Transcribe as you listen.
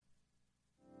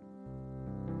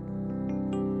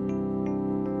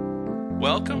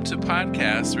Welcome to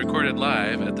podcasts recorded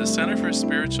live at the Center for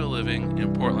Spiritual Living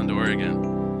in Portland,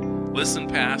 Oregon. Listen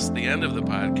past the end of the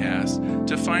podcast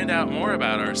to find out more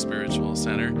about our spiritual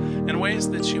center and ways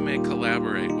that you may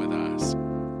collaborate with us.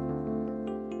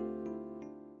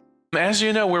 As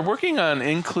you know, we're working on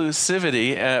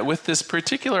inclusivity with this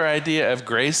particular idea of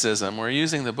Gracism. We're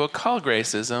using the book called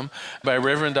Gracism by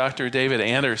Reverend Dr. David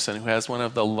Anderson, who has one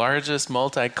of the largest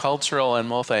multicultural and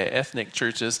multi-ethnic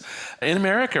churches in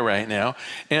America right now.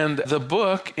 And the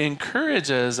book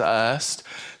encourages us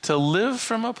to live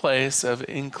from a place of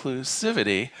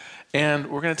inclusivity. And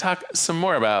we're going to talk some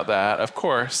more about that, of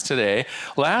course, today.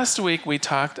 Last week, we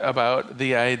talked about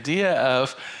the idea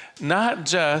of not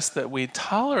just that we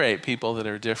tolerate people that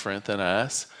are different than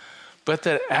us, but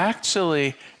that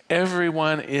actually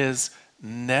everyone is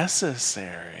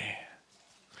necessary.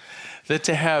 That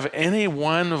to have any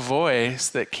one voice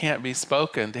that can't be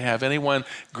spoken, to have any one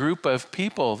group of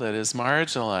people that is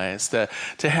marginalized,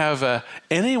 to have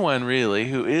anyone really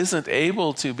who isn't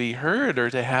able to be heard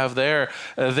or to have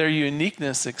their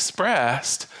uniqueness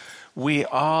expressed, we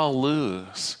all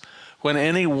lose. When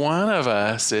any one of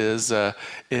us is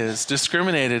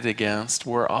discriminated against,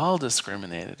 we're all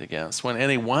discriminated against. When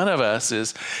any one of us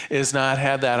is not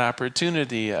had that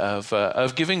opportunity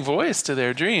of giving voice to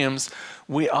their dreams,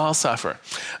 we all suffer.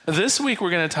 This week we're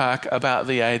going to talk about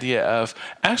the idea of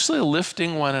actually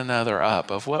lifting one another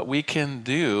up, of what we can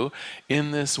do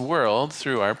in this world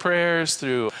through our prayers,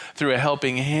 through a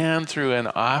helping hand, through an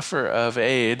offer of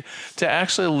aid, to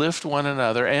actually lift one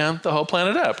another and the whole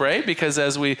planet up, right? Because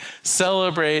as we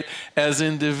celebrate as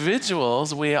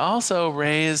individuals, we also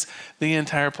raise the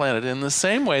entire planet. In the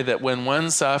same way that when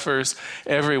one suffers,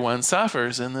 everyone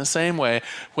suffers. In the same way,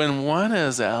 when one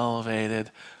is elevated,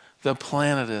 the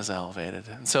planet is elevated.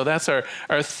 And so that's our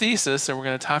thesis, and we're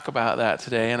going to talk about that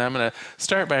today. And I'm going to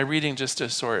start by reading just a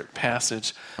short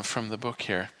passage from the book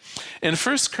here. In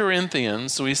 1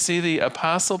 Corinthians, we see the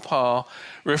Apostle Paul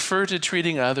refer to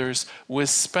treating others with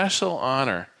special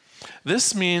honor.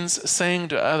 This means saying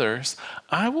to others,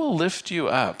 I will lift you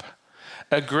up.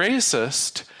 A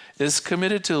gracist is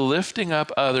committed to lifting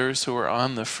up others who are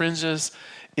on the fringes,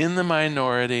 in the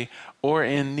minority, or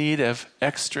in need of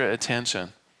extra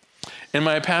attention. In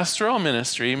my pastoral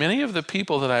ministry, many of the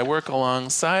people that I work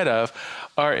alongside of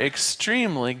are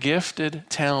extremely gifted,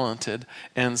 talented,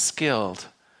 and skilled.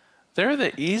 They're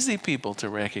the easy people to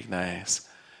recognize.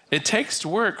 It takes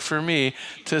work for me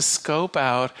to scope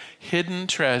out hidden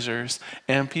treasures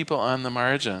and people on the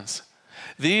margins.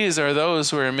 These are those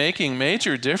who are making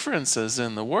major differences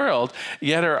in the world,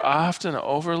 yet are often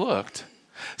overlooked.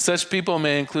 Such people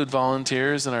may include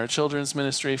volunteers in our children's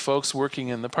ministry, folks working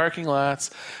in the parking lots,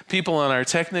 people on our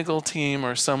technical team,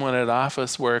 or someone at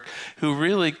office work who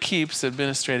really keeps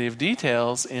administrative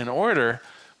details in order,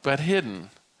 but hidden.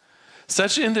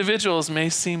 Such individuals may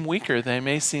seem weaker. They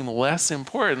may seem less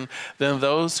important than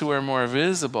those who are more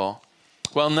visible.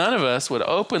 While none of us would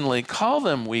openly call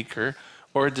them weaker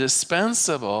or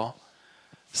dispensable,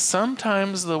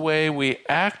 sometimes the way we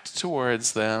act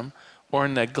towards them or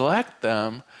neglect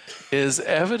them is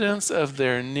evidence of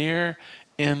their near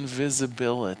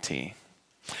invisibility.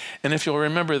 And if you'll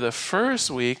remember the first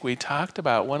week, we talked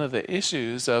about one of the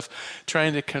issues of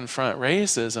trying to confront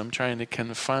racism, trying to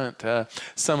confront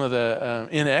some of the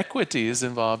inequities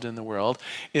involved in the world,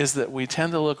 is that we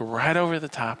tend to look right over the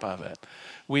top of it.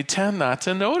 We tend not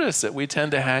to notice it. We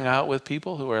tend to hang out with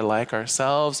people who are like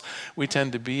ourselves. We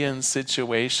tend to be in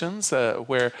situations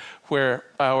where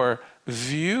our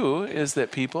view is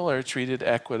that people are treated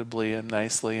equitably and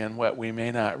nicely, and what we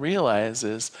may not realize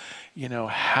is,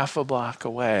 half a block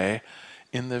away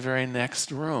in the very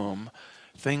next room,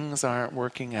 things aren't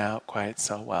working out quite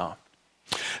so well.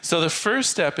 So the first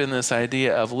step in this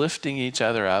idea of lifting each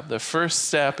other up, the first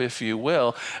step, if you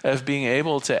will, of being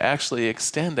able to actually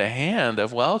extend a hand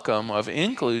of welcome, of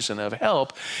inclusion, of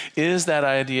help, is that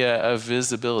idea of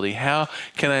visibility. How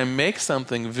can I make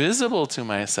something visible to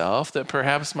myself that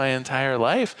perhaps my entire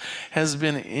life has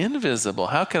been invisible?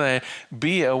 How can I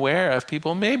be aware of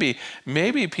people, maybe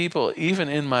people even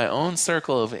in my own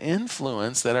circle of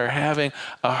influence that are having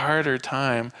a harder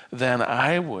time than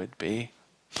I would be?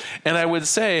 And I would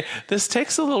say this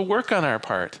takes a little work on our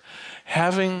part.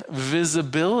 Having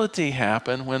visibility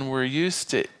happen when we're used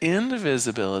to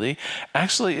invisibility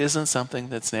actually isn't something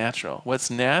that's natural.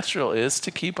 What's natural is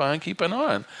to keep on keeping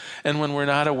on. And when we're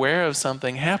not aware of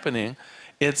something happening,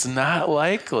 it's not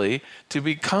likely to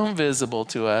become visible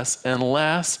to us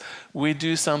unless we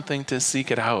do something to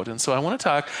seek it out. And so I want to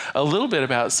talk a little bit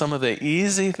about some of the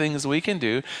easy things we can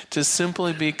do to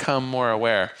simply become more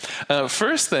aware.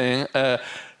 First thing,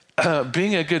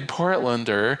 being a good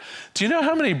Portlander, do you know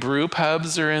how many brew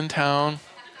pubs are in town?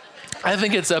 I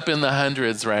think it's up in the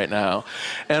hundreds right now.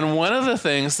 And one of the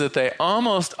things that they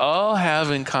almost all have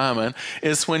in common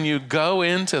is when you go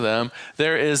into them,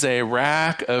 there is a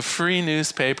rack of free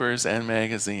newspapers and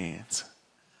magazines.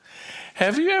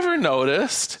 Have you ever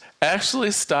noticed, actually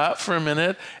stopped for a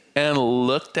minute and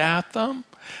looked at them?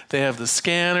 They have the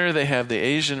Scanner, they have the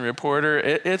Asian Reporter.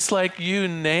 It's like you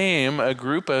name a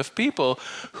group of people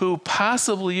who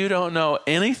possibly you don't know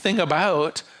anything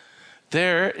about.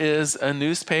 There is a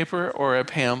newspaper or a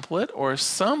pamphlet or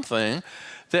something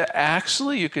that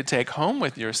actually you could take home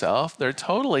with yourself. They're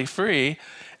totally free,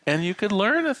 and you could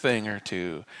learn a thing or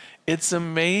two. It's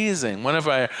amazing. One of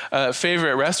our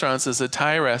favorite restaurants is a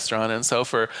Thai restaurant, and so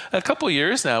for a couple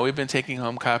years now, we've been taking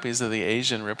home copies of the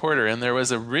Asian Reporter, and there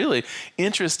was a really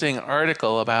interesting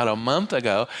article about a month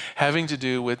ago having to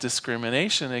do with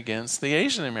discrimination against the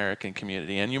Asian American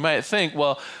community. And you might think,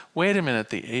 well, wait a minute,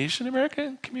 the Asian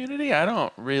American community?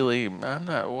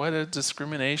 What a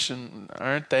discrimination.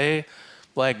 Aren't they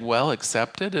like well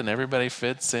accepted and everybody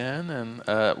fits in? And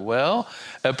well,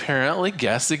 apparently,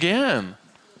 guess again.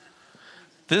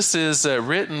 This is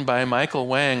written by Michael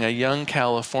Wang, a young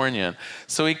Californian.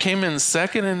 So he came in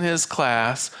second in his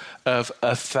class of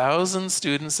 1,000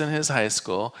 students in his high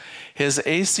school. His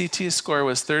ACT score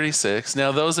was 36.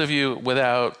 Now, those of you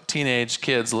without teenage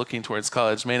kids looking towards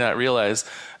college may not realize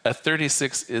a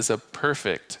 36 is a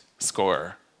perfect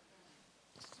score.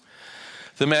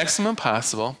 The maximum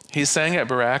possible. He sang at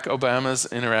Barack Obama's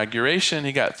inauguration.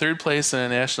 He got third place in a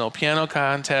national piano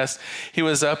contest. He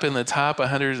was up in the top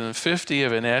 150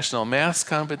 of a national maths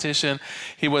competition.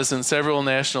 He was in several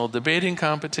national debating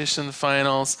competition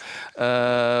finals.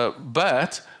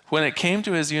 But when it came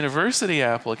to his university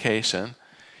application,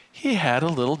 he had a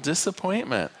little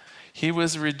disappointment. He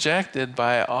was rejected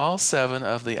by all 7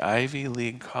 of the Ivy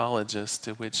League colleges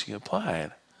to which he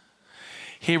applied.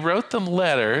 He wrote them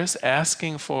letters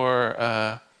asking for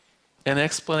an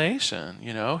explanation.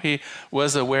 He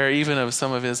was aware even of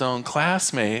some of his own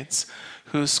classmates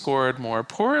who scored more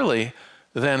poorly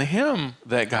than him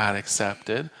that got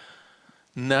accepted.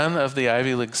 None of the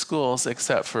Ivy League schools,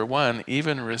 except for one,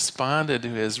 even responded to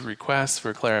his requests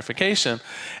for clarification.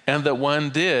 And the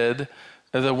one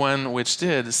which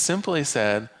did, simply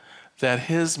said that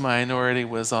his minority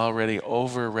was already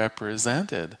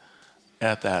overrepresented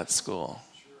at that school.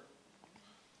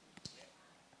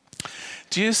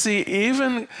 Do you see,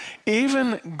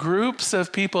 even groups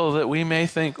of people that we may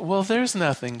think, well, there's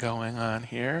nothing going on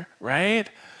here, right?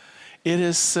 It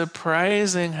is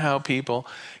surprising how people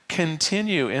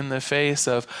continue in the face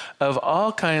of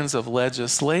all kinds of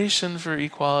legislation for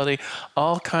equality,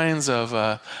 all kinds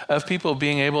of people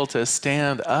being able to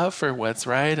stand up for what's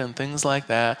right and things like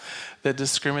that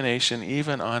discrimination,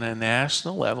 even on a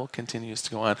national level, continues to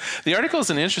go on. The article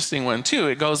is an interesting one, too.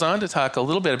 It goes on to talk a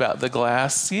little bit about the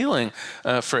glass ceiling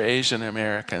for Asian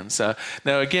Americans.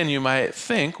 Now, again, you might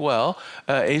think, well,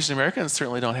 Asian Americans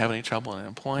certainly don't have any trouble in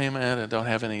employment and don't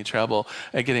have any trouble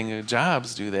getting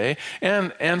jobs, do they?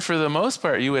 And for the most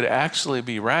part, you would actually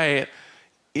be right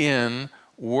in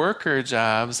worker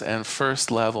jobs and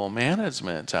first-level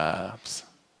management jobs.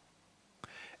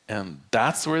 And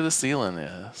that's where the ceiling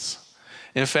is.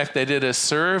 In fact, they did a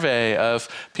survey of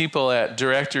people at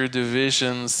director,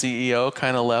 division, CEO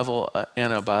kind of level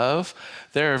and above.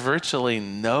 There are virtually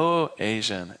no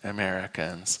Asian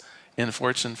Americans in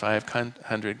Fortune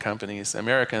 500 companies,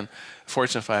 American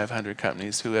Fortune 500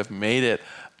 companies, who have made it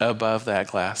above that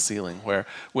glass ceiling, where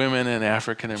women and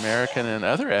African American and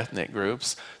other ethnic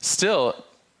groups still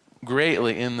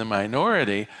greatly in the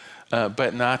minority,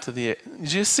 but not to the...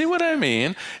 Do you see what I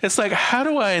mean? It's like, how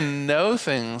do I know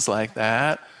things like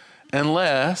that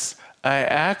unless I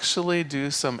actually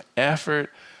do some effort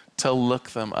to look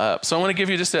them up? So I want to give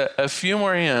you just a few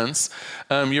more hints.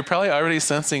 You're probably already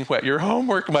sensing what your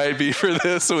homework might be for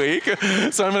this week.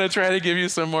 So I'm going to try to give you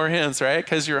some more hints, right?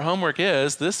 Because your homework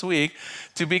is, this week,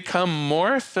 to become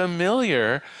more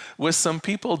familiar with some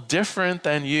people different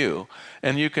than you.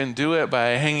 And you can do it by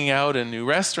hanging out in new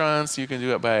restaurants. You can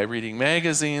do it by reading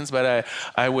magazines. But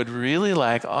I would really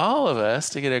like all of us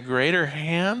to get a greater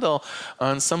handle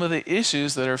on some of the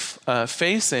issues that are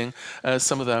facing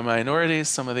some of the minorities,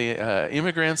 some of the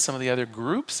immigrants, some of the other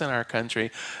groups in our country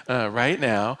right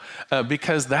now,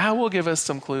 because that will give us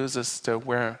some clues as to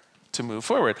where to move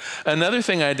forward. Another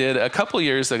thing I did a couple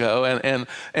years ago,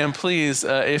 and please,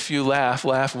 if you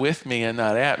laugh with me and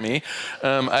not at me,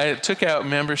 I took out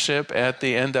membership at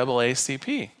the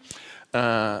NAACP.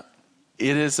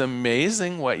 it is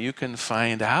amazing what you can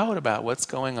find out about what's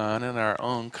going on in our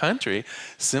own country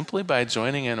simply by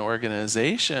joining an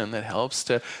organization that helps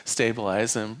to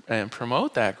stabilize and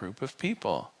promote that group of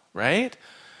people, right?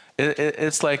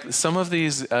 It's like some of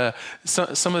these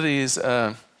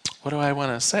what do I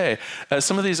want to say?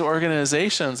 Some of these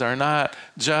organizations are not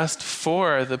just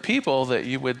for the people that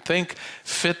you would think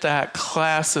fit that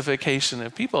classification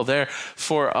of people. They're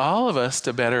for all of us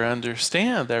to better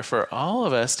understand. They're for all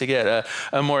of us to get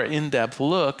a more in-depth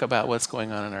look about what's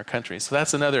going on in our country. So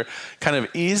that's another kind of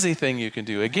easy thing you can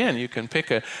do. Again, you can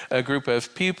pick a group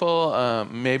of people,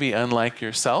 maybe unlike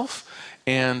yourself,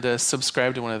 and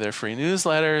subscribe to one of their free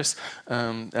newsletters.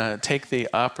 Take the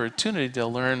opportunity to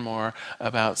learn more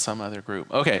about some other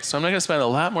group. Okay, so I'm not going to spend a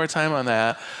lot more time on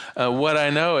that. What I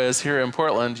know is here in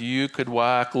Portland, you could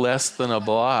walk less than a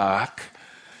block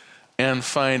and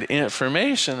find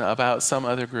information about some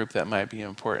other group that might be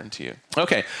important to you.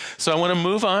 Okay, so I want to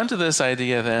move on to this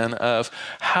idea then of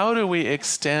how do we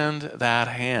extend that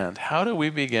hand? How do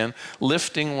we begin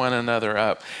lifting one another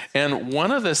up? And one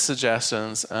of the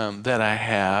suggestions that I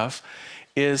have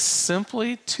is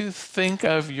simply to think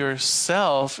of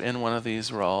yourself in one of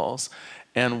these roles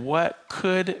and what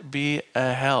could be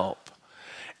a help,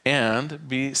 and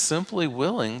be simply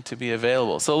willing to be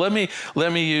available. So let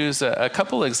me use a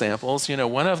couple examples.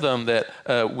 One of them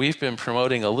that we've been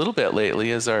promoting a little bit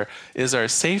lately is our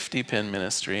safety pin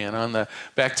ministry. And on the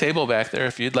back table back there,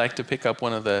 if you'd like to pick up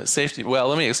one of the safety, well,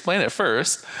 let me explain it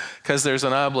first, because there's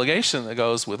an obligation that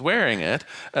goes with wearing it.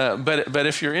 But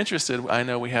if you're interested, I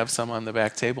know we have some on the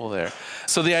back table there.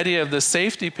 So the idea of the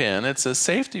safety pin, it's a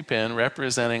safety pin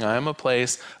representing I'm a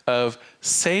place of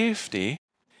safety.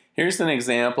 Here's an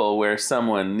example where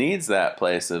someone needs that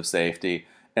place of safety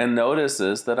and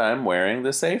notices that I'm wearing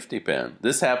the safety pin.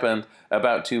 This happened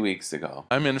about 2 weeks ago.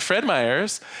 I'm in Fred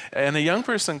Meyer's, and a young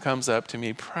person comes up to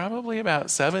me, probably about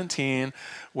 17,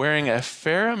 wearing a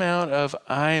fair amount of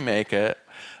eye makeup,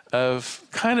 of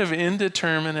kind of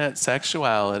indeterminate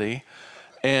sexuality,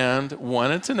 and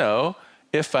wanted to know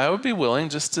if I would be willing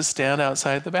just to stand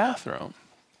outside the bathroom.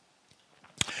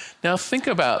 Now think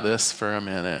about this for a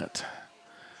minute.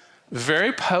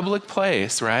 Very public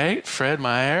place, right? Fred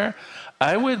Meyer.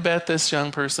 I would bet this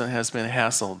young person has been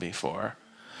hassled before.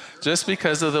 Just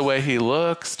because of the way he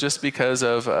looks, just because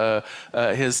of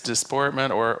his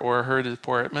disportment or her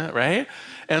disportment, right?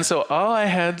 And so all I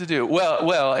had to do,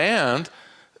 and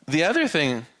the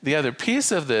other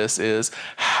piece of this is,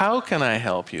 how can I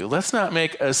help you? Let's not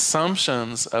make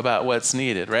assumptions about what's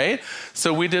needed, right?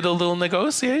 So we did a little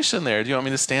negotiation there. Do you want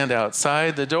me to stand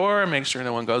outside the door and make sure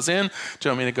no one goes in? Do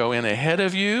you want me to go in ahead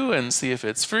of you and see if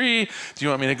it's free? Do you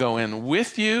want me to go in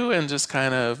with you and just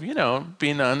kind of,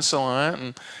 be nonchalant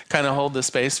and kind of hold the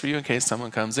space for you in case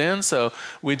someone comes in? So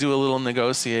we do a little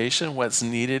negotiation. What's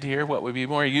needed here? What would be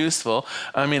more useful?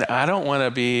 I mean, I don't want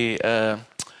to be...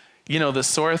 the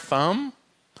sore thumb.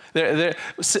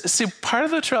 See, part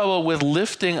of the trouble with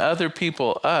lifting other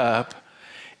people up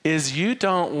is you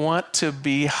don't want to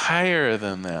be higher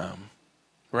than them,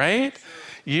 right?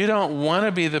 You don't want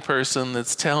to be the person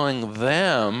that's telling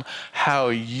them how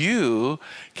you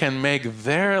can make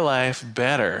their life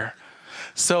better.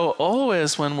 So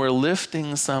always when we're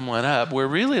lifting someone up, we're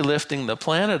really lifting the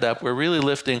planet up. We're really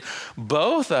lifting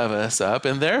both of us up,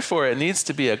 and therefore it needs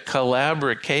to be a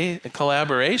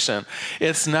collaboration.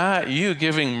 It's not you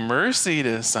giving mercy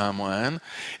to someone.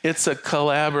 It's a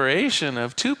collaboration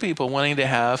of two people wanting to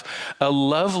have a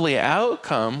lovely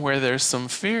outcome where there's some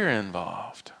fear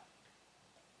involved.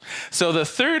 So the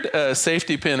third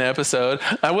safety pin episode,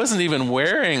 I wasn't even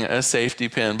wearing a safety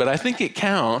pin, but I think it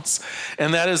counts.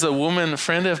 And that is a woman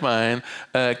friend of mine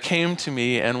came to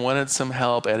me and wanted some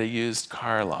help at a used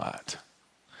car lot.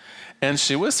 And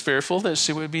she was fearful that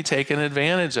she would be taken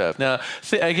advantage of. Now,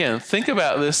 again, think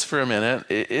about this for a minute.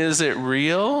 Is it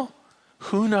real?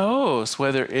 Who knows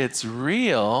whether it's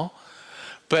real?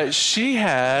 But she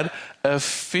had a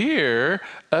fear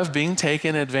of being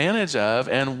taken advantage of,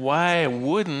 and why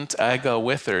wouldn't I go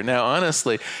with her? Now,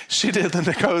 honestly, she did the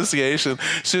negotiation.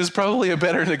 She was probably a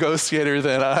better negotiator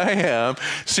than I am.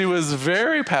 She was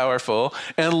very powerful,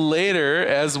 and later,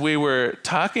 as we were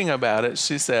talking about it,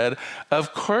 she said,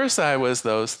 of course I was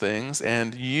those things,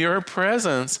 and your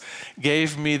presence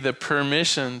gave me the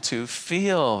permission to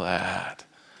feel that.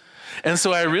 And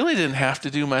so I really didn't have to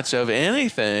do much of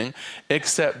anything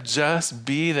except just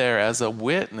be there as a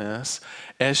witness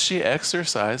as she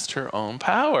exercised her own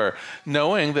power,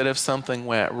 knowing that if something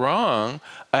went wrong,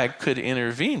 I could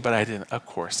intervene, but I didn't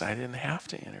have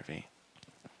to intervene.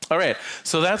 All right,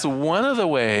 so that's one of the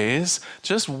ways,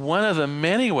 just one of the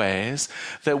many ways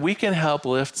that we can help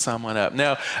lift someone up.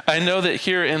 Now, I know that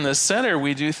here in the center,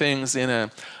 we do things in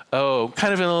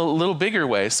kind of in a little bigger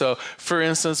way. So, for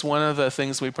instance, one of the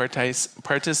things we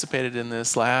participated in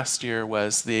this last year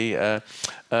was the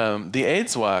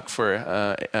AIDS walk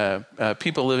for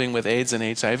people living with AIDS and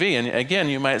HIV. And again,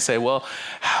 you might say, well,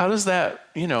 how does that,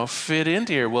 fit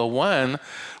into here? Well, one,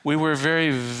 we were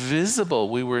very visible.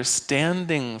 We were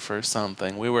standing for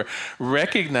something. We were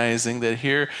recognizing that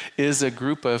here is a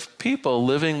group of people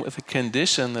living with a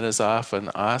condition that is often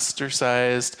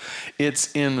ostracized.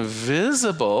 It's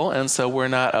invisible, and so we're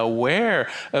not aware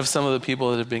of some of the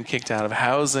people that have been kicked out of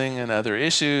housing and other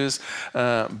issues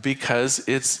because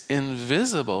it's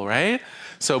invisible, right?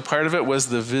 So part of it was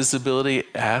the visibility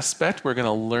aspect. We're going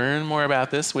to learn more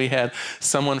about this. We had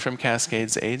someone from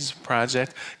Cascades AIDS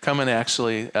Project come and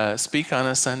actually speak on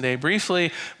a Sunday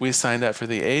briefly. We signed up for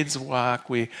the AIDS walk.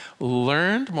 We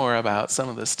learned more about some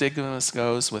of the stigmas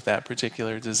goes with that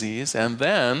particular disease. And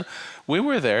then we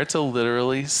were there to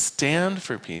literally stand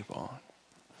for people.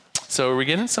 So we're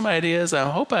getting some ideas. I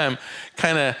hope I'm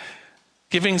kind of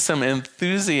giving some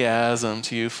enthusiasm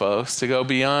to you folks to go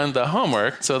beyond the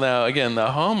homework. So now, again,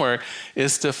 the homework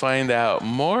is to find out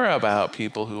more about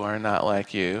people who are not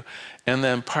like you. And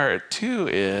then part 2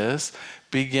 is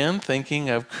begin thinking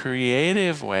of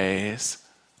creative ways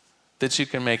that you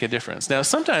can make a difference. Now,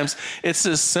 sometimes it's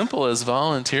as simple as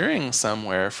volunteering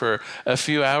somewhere for a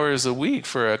few hours a week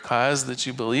for a cause that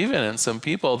you believe in, and some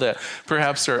people that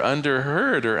perhaps are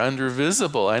underheard or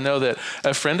undervisible. I know that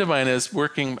a friend of mine is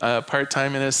working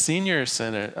part-time in a senior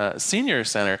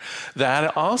center.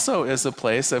 That also is a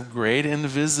place of great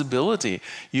invisibility.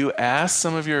 You ask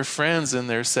some of your friends in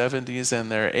their 70s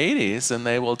and their 80s, and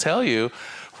they will tell you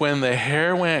when the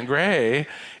hair went gray,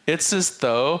 it's as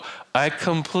though I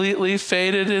completely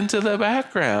faded into the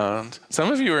background.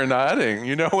 Some of you are nodding.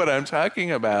 You know what I'm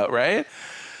talking about, right?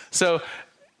 So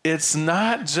it's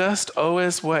not just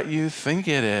always what you think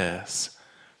it is.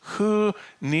 Who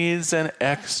needs an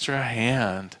extra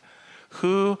hand?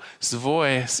 Whose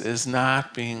voice is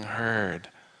not being heard?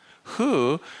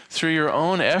 Who, through your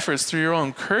own efforts, through your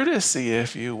own courtesy,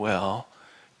 if you will,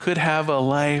 could have a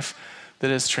life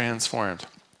that is transformed?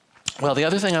 Well, the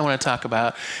other thing I want to talk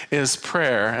about is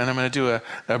prayer, and I'm going to do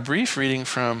a brief reading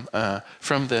from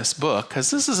this book,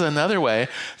 because this is another way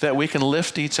that we can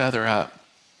lift each other up.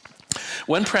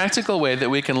 One practical way that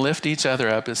we can lift each other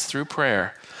up is through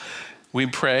prayer. We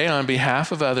pray on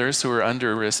behalf of others who are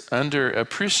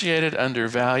underappreciated,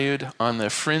 undervalued, on the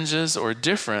fringes, or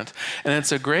different, and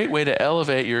it's a great way to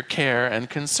elevate your care and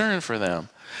concern for them.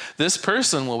 This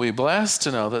person will be blessed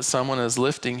to know that someone is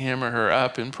lifting him or her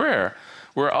up in prayer.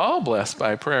 We're all blessed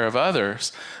by prayer of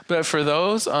others, but for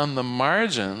those on the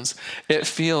margins, it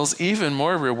feels even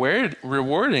more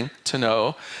rewarding to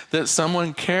know that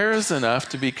someone cares enough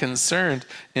to be concerned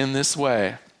in this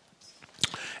way.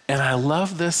 And I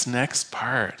love this next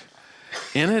part.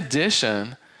 In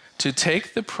addition, to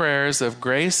take the prayers of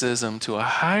Gracism to a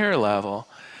higher level,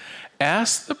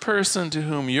 ask the person to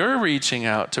whom you're reaching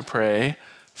out to pray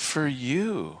for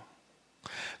you.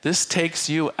 This takes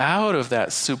you out of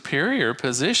that superior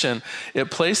position. It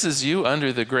places you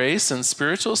under the grace and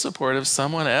spiritual support of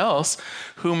someone else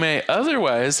who may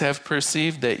otherwise have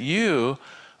perceived that you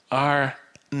are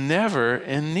never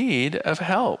in need of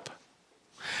help.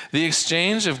 The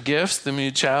exchange of gifts, the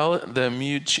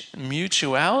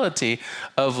mutuality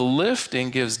of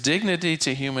lifting gives dignity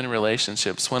to human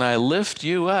relationships. When I lift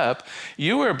you up,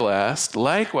 you are blessed.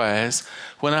 Likewise,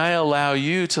 when I allow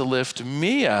you to lift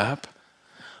me up,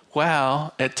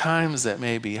 while at times that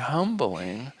may be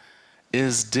humbling,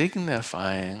 is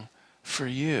dignifying for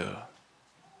you.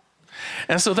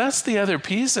 And so that's the other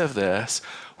piece of this.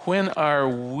 When are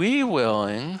we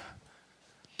willing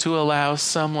to allow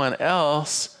someone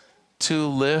else to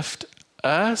lift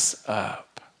us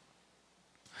up?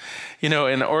 In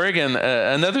Oregon,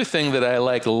 another thing that I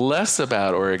like less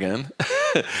about Oregon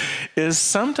is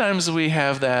sometimes we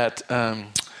have that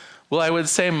I would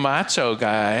say macho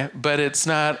guy, but it's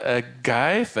not a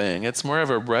guy thing. It's more of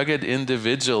a rugged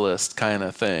individualist kind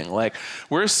of thing. Like,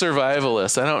 we're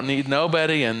survivalists. I don't need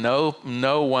nobody and no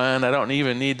one. I don't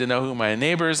even need to know who my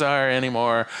neighbors are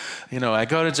anymore. I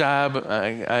go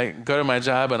to my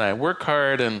job and I work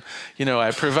hard and,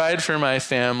 I provide for my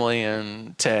family,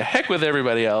 and to heck with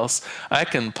everybody else. I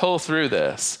can pull through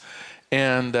this.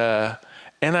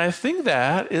 And I think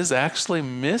that is actually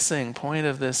missing point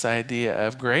of this idea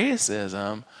of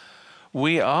Gracism.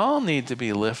 We all need to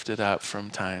be lifted up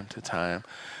from time to time.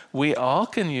 We all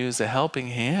can use a helping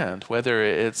hand, whether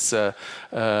it's,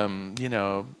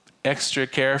 extra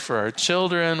care for our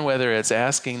children, whether it's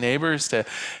asking neighbors to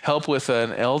help with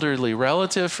an elderly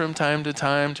relative from time to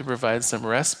time to provide some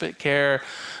respite care,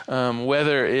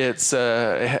 whether it's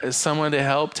someone to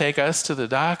help take us to the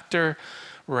doctor,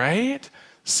 right?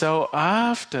 So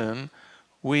often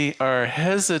we are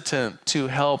hesitant to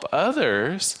help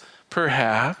others,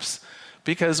 perhaps,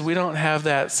 because we don't have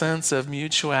that sense of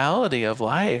mutuality of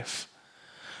life.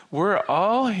 We're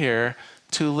all here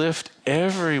to lift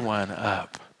everyone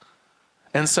up.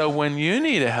 And so when you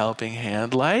need a helping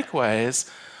hand, likewise,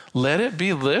 let it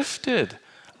be lifted.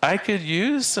 I could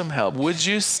use some help. Would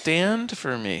you stand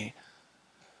for me?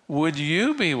 Would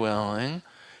you be willing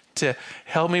to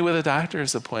help me with a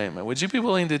doctor's appointment? Would you be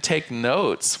willing to take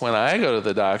notes when I go to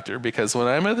the doctor? Because when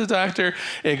I'm at the doctor,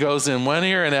 it goes in one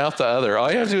ear and out the other.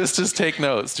 All you have to do is just take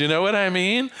notes. Do you know what I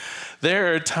mean?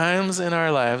 There are times in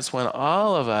our lives when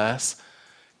all of us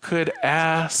could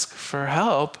ask for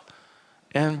help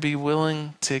and be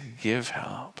willing to give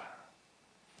help.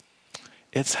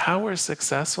 It's how we're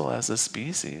successful as a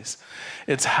species.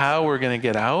 It's how we're going to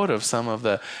get out of some of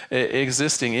the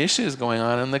existing issues going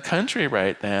on in the country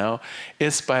right now.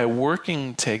 It's by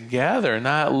working together,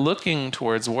 not looking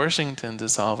towards Washington to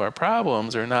solve our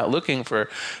problems, or not looking for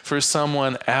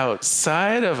someone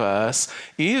outside of us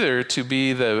either to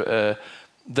be the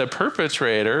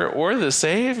perpetrator or the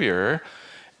savior.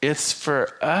 It's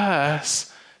for us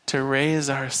to raise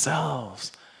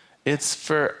ourselves. It's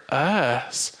for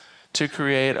us to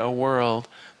create a world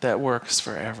that works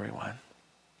for everyone.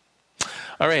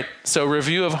 All right, so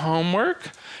review of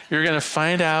homework. You're going to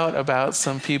find out about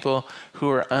some people who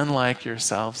are unlike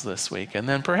yourselves this week, and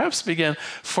then perhaps begin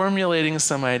formulating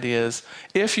some ideas,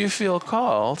 if you feel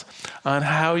called, on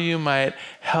how you might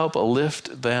help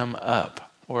lift them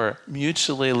up or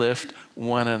mutually lift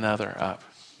one another up.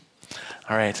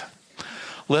 All right,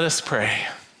 let us pray.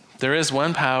 There is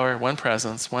one power, one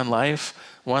presence, one life,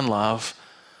 one love.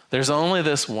 There's only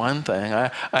this one thing.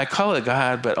 I call it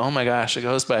God, but oh my gosh, it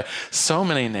goes by so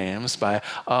many names, by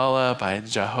Allah, by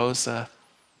Jehoshaphat.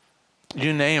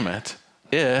 You name it,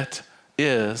 it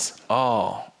is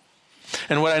all.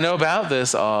 And what I know about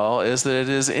this all is that it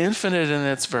is infinite in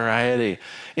its variety.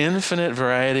 Infinite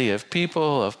variety of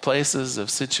people, of places, of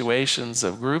situations,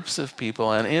 of groups of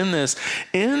people. And in this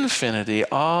infinity,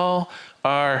 all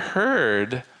are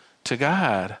heard to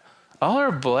God. All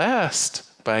are blessed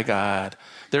by God.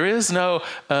 There is no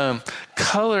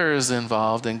colors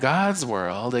involved in God's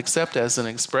world except as an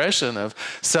expression of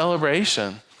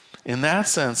celebration. In that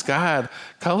sense, God,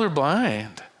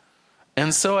 colorblind.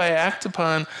 And so I act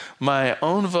upon my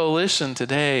own volition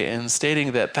today in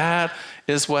stating that that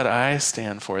is what I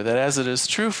stand for, that as it is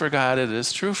true for God, it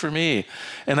is true for me.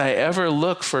 And I ever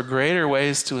look for greater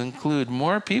ways to include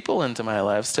more people into my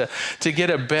lives, to get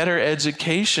a better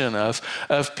education of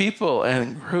people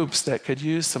and groups that could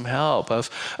use some help, of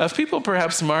people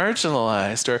perhaps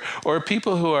marginalized or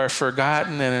people who are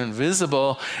forgotten and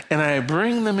invisible, and I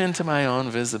bring them into my own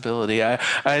visibility.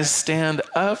 I stand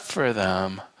up for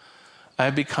them. I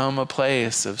become a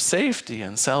place of safety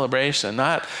and celebration,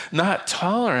 not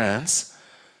tolerance,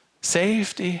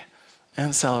 safety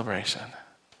and celebration.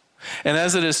 And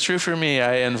as it is true for me,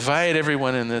 I invite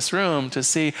everyone in this room to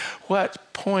see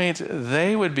what point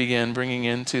they would begin bringing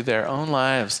into their own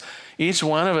lives. Each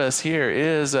one of us here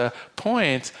is a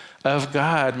point of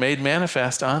God made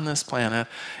manifest on this planet,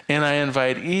 and I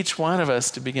invite each one of us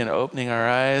to begin opening our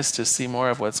eyes to see more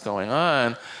of what's going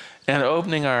on and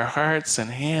opening our hearts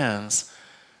and hands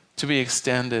to be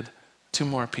extended to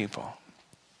more people.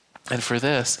 And for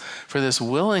this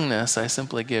willingness, I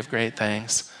simply give great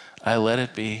thanks. I let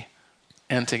it be.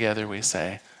 And together we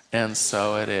say, and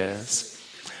so it is.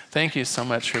 Thank you so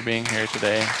much for being here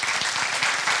today.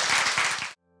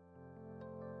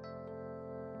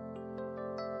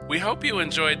 We hope you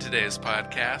enjoyed today's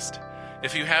podcast.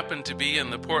 If you happen to be in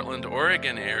the Portland,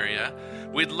 Oregon area,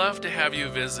 we'd love to have you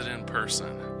visit in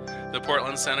person. The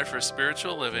Portland Center for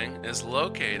Spiritual Living is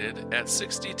located at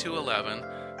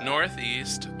 6211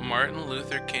 Northeast Martin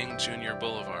Luther King Jr.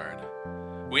 Boulevard.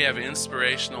 We have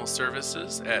inspirational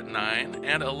services at 9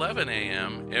 and 11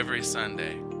 a.m. every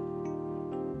Sunday.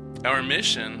 Our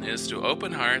mission is to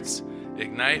open hearts,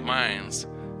 ignite minds,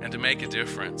 and to make a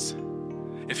difference.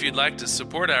 If you'd like to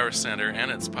support our center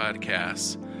and its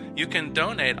podcasts, you can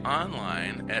donate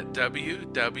online at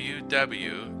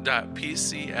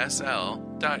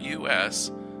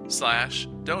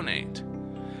www.pcsl.us/donate.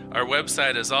 Our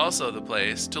website is also the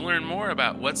place to learn more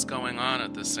about what's going on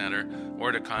at the center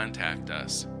or to contact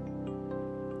us.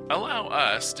 Allow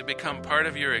us to become part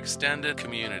of your extended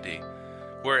community.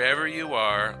 Wherever you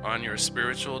are on your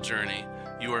spiritual journey,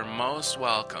 you are most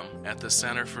welcome at the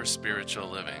Center for Spiritual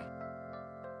Living.